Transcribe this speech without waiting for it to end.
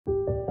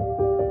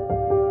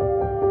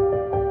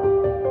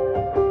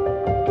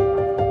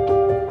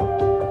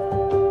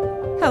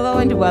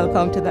and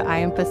welcome to the I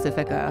Am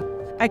Pacifica.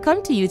 I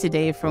come to you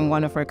today from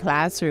one of our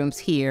classrooms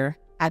here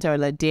at our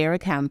Ladera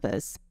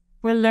Campus,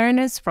 where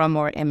learners from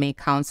our MA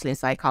Counseling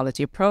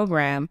Psychology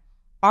program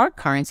are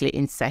currently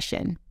in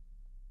session.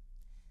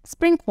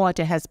 Spring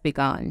quarter has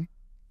begun,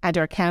 and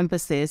our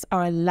campuses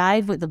are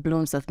alive with the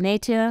blooms of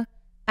nature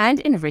and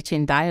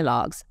enriching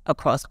dialogues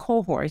across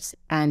cohorts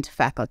and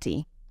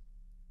faculty.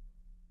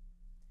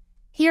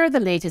 Here are the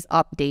latest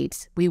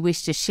updates we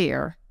wish to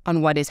share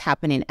on what is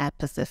happening at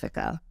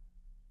Pacifica.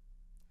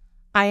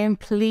 I am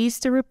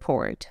pleased to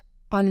report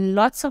on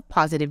lots of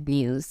positive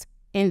news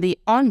in the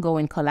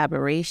ongoing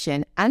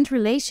collaboration and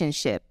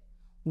relationship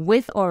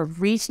with our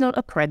regional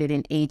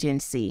accrediting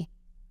agency,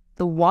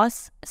 the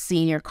WAS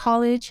Senior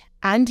College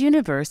and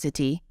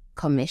University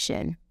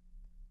Commission.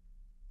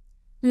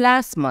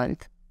 Last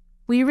month,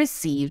 we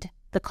received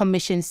the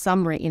Commission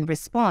summary in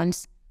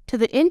response to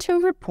the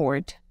interim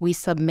report we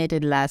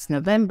submitted last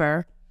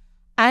November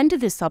and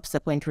the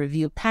subsequent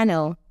review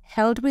panel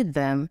held with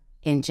them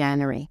in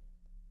January.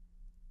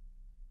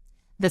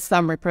 The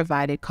summary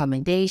provided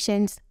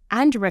commendations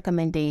and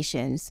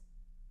recommendations,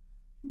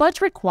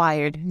 but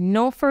required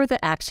no further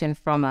action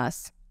from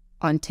us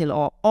until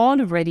our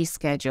already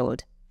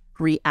scheduled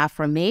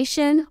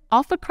reaffirmation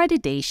of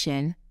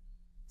accreditation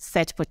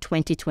set for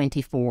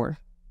 2024.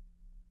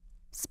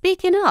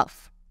 Speaking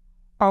of,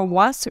 our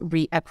WAS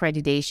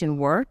reaccreditation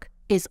work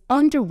is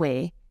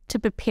underway to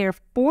prepare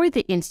for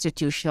the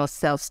institutional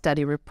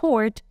self-study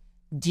report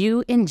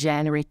due in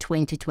January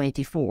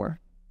 2024.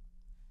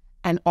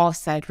 An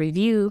off-site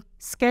review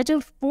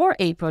scheduled for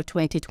April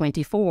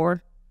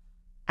 2024,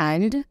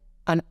 and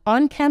an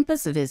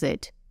on-campus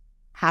visit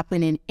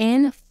happening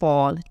in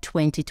fall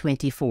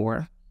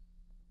 2024.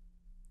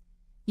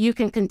 You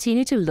can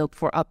continue to look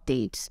for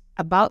updates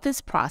about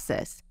this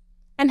process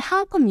and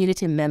how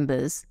community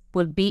members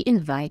will be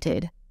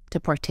invited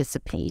to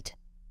participate.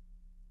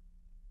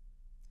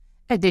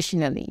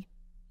 Additionally,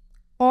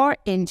 our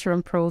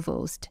interim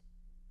provost,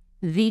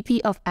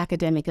 VP of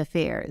Academic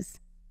Affairs,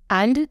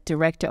 and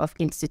Director of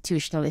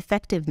Institutional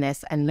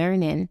Effectiveness and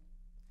Learning,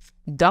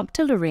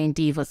 Dr. Lorraine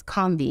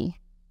Divas-Comby,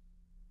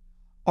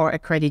 our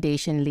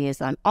Accreditation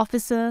Liaison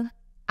Officer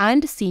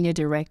and Senior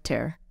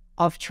Director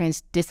of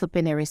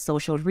Transdisciplinary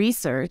Social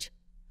Research,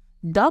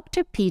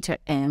 Dr. Peter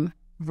M.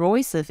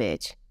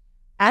 Roysevich,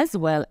 as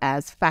well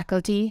as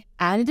faculty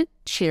and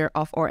Chair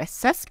of our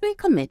Assessment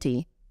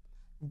Committee,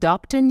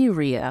 Dr.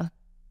 Nuria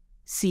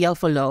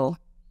Cialfolo,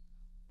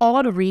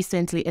 all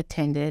recently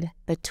attended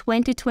the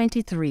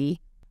 2023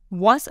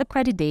 WAS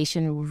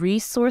Accreditation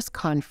Resource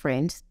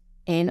Conference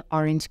in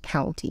Orange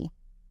County.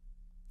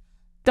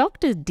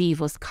 Dr.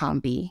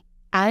 Divas-Comby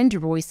and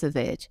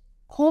Roysevich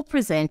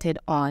co-presented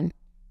on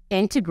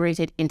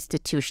integrated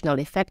institutional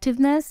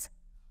effectiveness,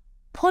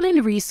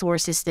 pulling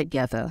resources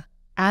together,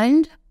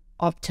 and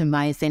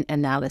optimizing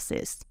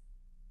analysis.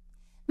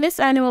 This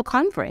annual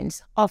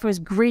conference offers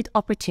great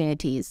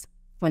opportunities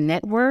for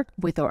network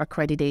with our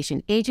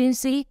accreditation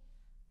agency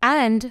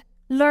and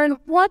learn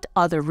what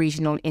other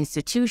regional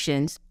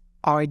institutions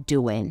are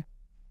doing.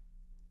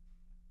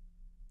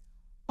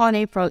 On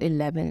April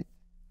 11th,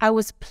 I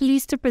was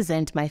pleased to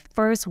present my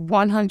first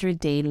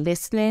 100-day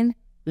listening,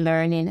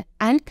 learning,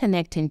 and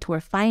connecting to our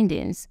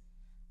findings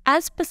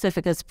as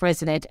Pacifica's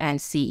President and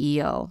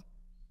CEO.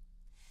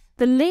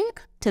 The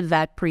link to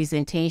that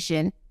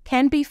presentation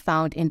can be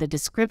found in the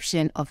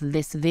description of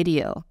this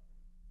video.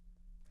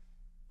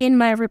 In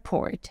my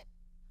report,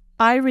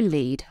 I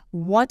relayed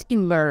what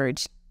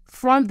emerged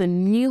from the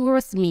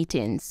numerous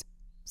meetings,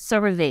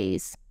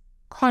 surveys,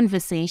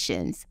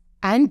 conversations,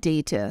 and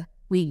data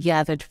we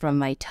gathered from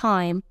my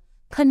time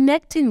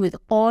connecting with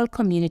all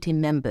community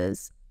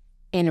members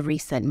in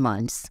recent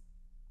months.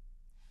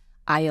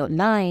 I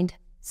outlined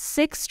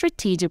 6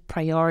 strategic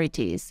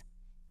priorities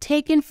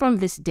taken from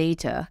this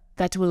data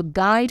that will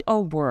guide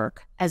our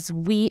work as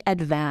we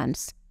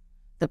advance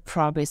the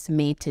progress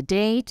made to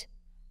date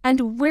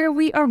and where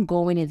we are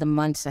going in the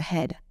months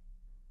ahead,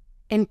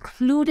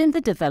 including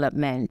the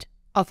development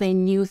of a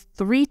new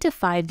 3 to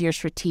 5 year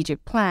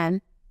strategic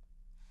plan,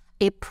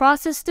 a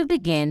process to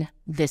begin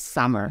this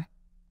summer.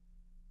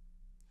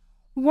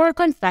 Work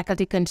on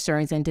faculty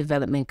concerns and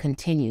development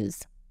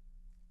continues.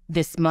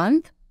 This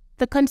month,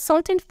 the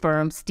consulting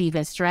firm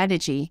Stevens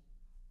Strategy,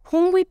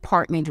 whom we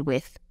partnered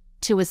with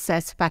to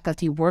assess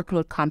faculty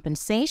workload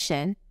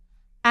compensation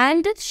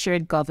and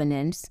shared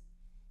governance,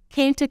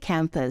 came to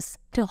campus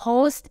to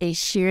host a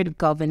shared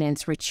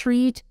governance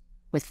retreat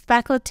with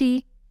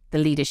faculty, the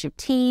leadership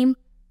team,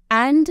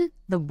 and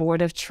the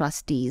Board of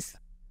Trustees.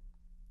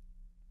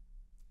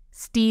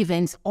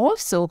 Stevens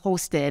also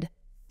hosted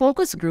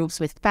focus groups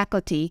with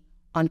faculty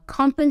on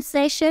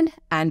compensation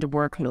and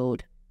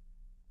workload.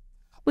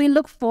 We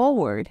look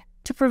forward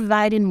to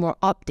providing more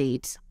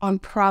updates on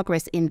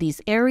progress in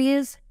these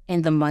areas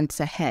in the months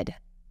ahead.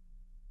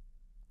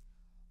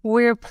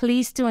 We're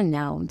pleased to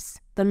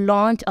announce the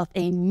launch of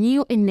a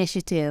new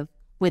initiative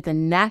with the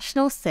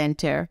National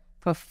Center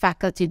for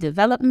Faculty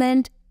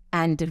Development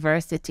and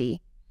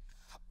Diversity,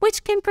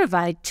 which can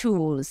provide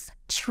tools,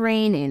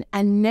 training,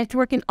 and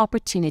networking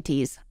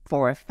opportunities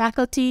for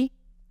faculty,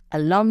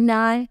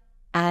 alumni,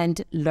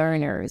 and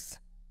learners.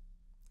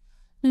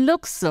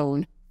 Look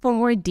soon for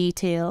more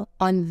detail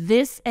on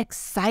this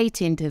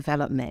exciting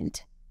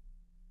development.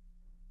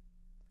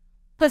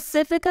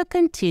 Pacifica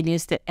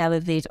continues to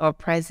elevate our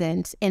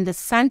presence in the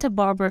Santa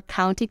Barbara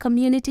County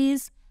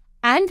communities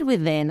and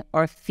within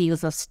our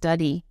fields of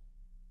study.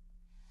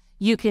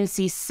 You can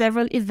see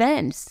several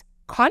events,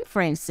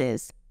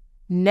 conferences,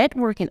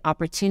 networking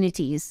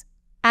opportunities,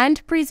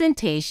 and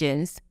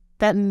presentations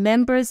that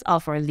members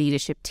of our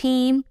leadership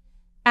team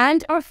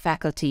and our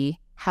faculty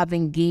have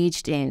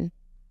engaged in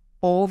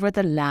over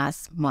the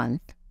last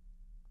month.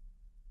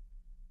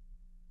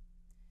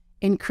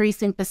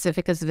 Increasing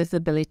Pacifica's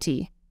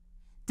visibility,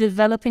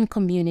 developing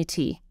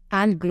community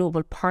and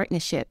global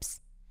partnerships,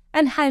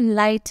 and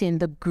highlighting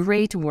the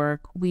great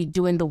work we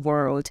do in the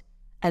world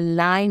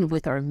align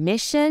with our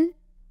mission,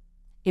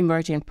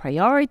 emerging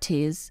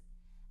priorities,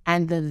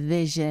 and the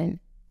vision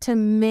to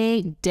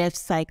make deaf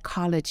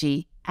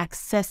psychology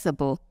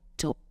accessible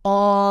to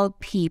all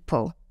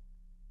people.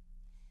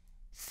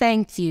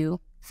 Thank you.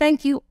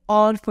 Thank you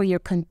all for your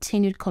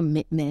continued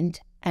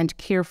commitment and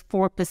care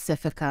for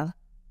Pacifica.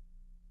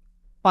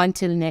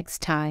 Until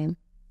next time,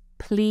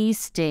 please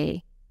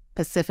stay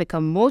Pacifica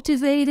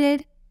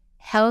motivated,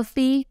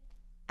 healthy,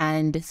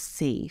 and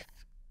safe.